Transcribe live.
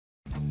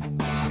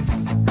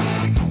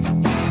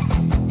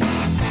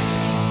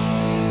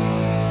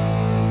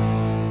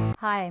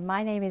Hi,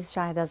 my name is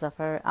Shahida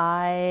Zafar.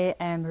 I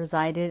am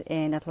resided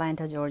in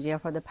Atlanta, Georgia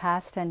for the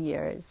past 10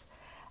 years.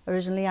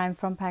 Originally, I'm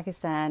from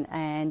Pakistan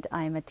and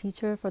I'm a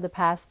teacher for the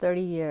past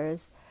 30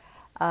 years.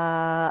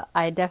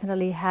 I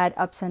definitely had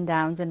ups and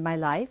downs in my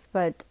life,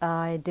 but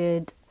I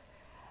did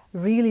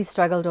really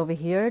struggled over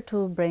here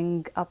to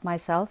bring up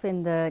myself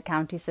in the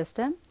county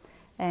system.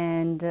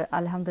 And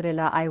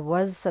Alhamdulillah, I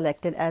was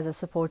selected as a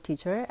support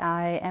teacher.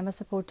 I am a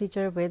support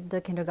teacher with the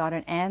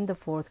kindergarten and the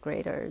fourth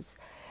graders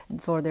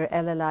for their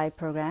LLI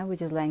program,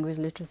 which is language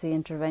literacy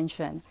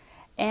intervention.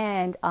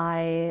 And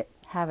I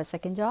have a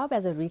second job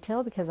as a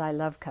retail because I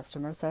love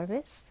customer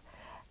service.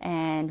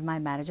 And my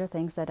manager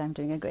thinks that I'm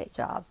doing a great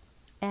job.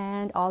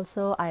 And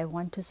also I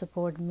want to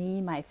support me,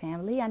 my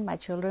family, and my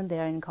children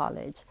there in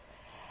college.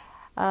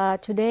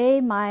 Today,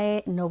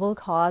 my noble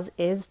cause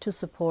is to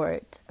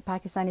support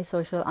Pakistani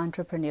Social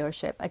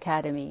Entrepreneurship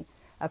Academy,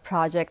 a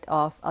project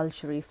of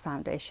al-Sharif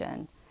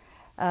Foundation.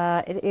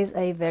 It is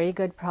a very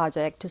good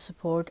project to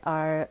support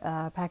our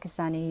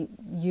Pakistani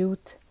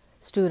youth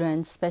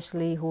students,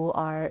 especially who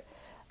are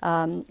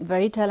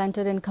very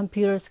talented in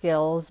computer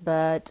skills,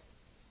 but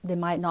they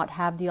might not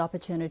have the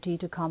opportunity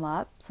to come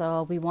up.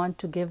 So we want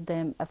to give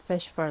them a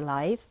fish for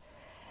life.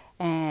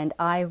 And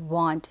I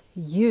want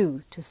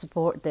you to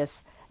support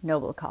this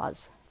noble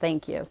cause.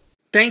 Thank you.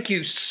 Thank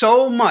you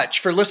so much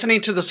for listening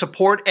to the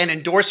support and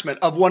endorsement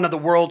of one of the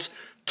world's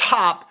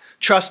top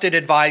trusted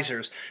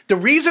advisors. The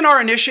reason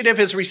our initiative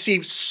has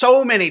received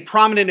so many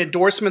prominent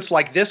endorsements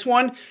like this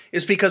one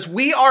is because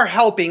we are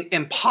helping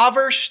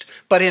impoverished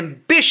but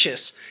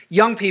ambitious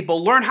young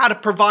people learn how to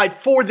provide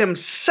for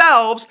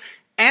themselves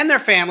and their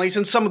families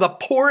in some of the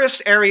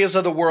poorest areas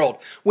of the world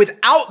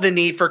without the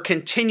need for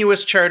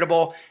continuous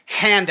charitable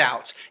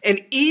handouts,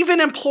 and even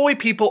employ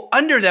people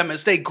under them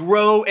as they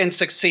grow and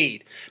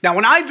succeed. Now,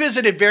 when I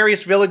visited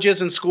various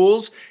villages and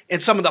schools in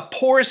some of the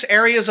poorest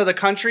areas of the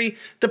country,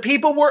 the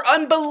people were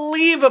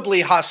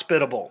unbelievably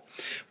hospitable.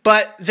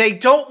 But they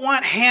don't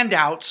want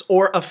handouts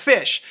or a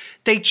fish.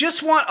 They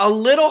just want a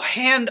little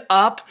hand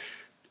up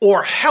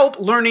or help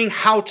learning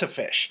how to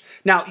fish.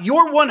 Now,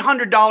 your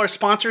 $100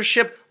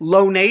 sponsorship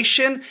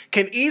donation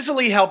can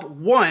easily help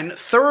one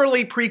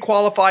thoroughly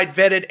pre-qualified,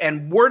 vetted,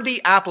 and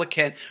worthy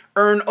applicant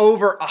earn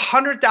over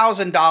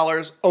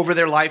 $100,000 over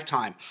their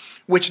lifetime,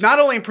 which not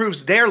only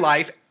improves their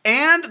life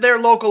and their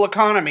local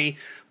economy,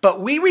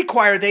 but we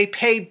require they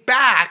pay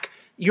back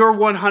your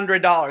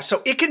 $100.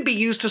 So it can be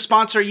used to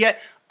sponsor yet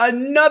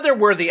another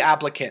worthy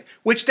applicant,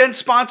 which then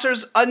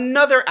sponsors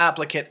another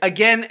applicant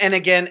again and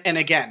again and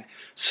again.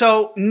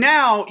 So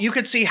now you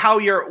can see how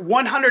your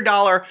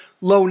 $100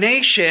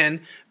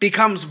 donation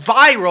becomes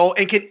viral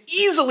and can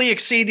easily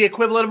exceed the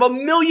equivalent of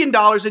 $1 million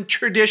in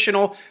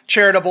traditional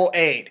charitable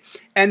aid.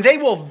 And they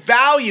will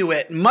value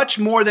it much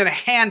more than a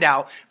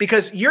handout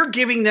because you're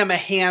giving them a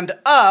hand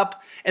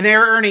up and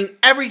they're earning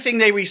everything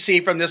they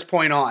receive from this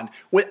point on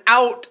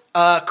without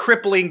a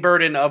crippling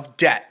burden of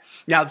debt.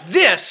 Now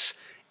this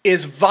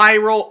is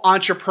viral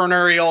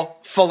entrepreneurial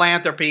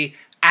philanthropy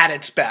at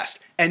its best.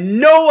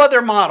 And no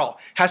other model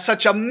has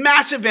such a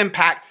massive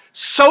impact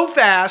so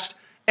fast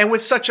and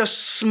with such a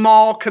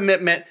small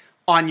commitment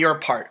on your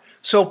part.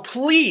 So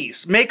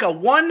please make a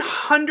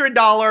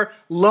 $100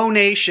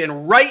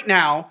 donation right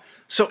now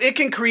so it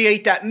can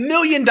create that $1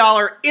 million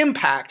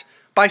impact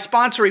by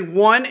sponsoring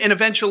one and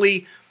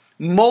eventually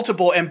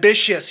multiple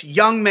ambitious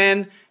young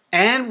men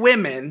and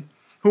women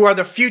who are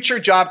the future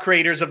job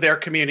creators of their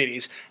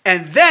communities.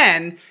 And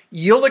then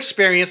you'll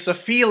experience the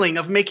feeling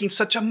of making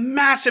such a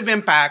massive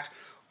impact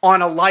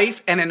on a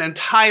life and an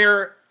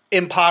entire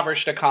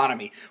impoverished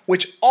economy,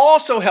 which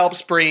also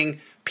helps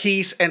bring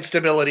peace and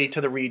stability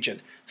to the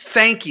region.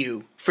 Thank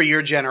you for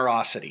your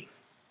generosity.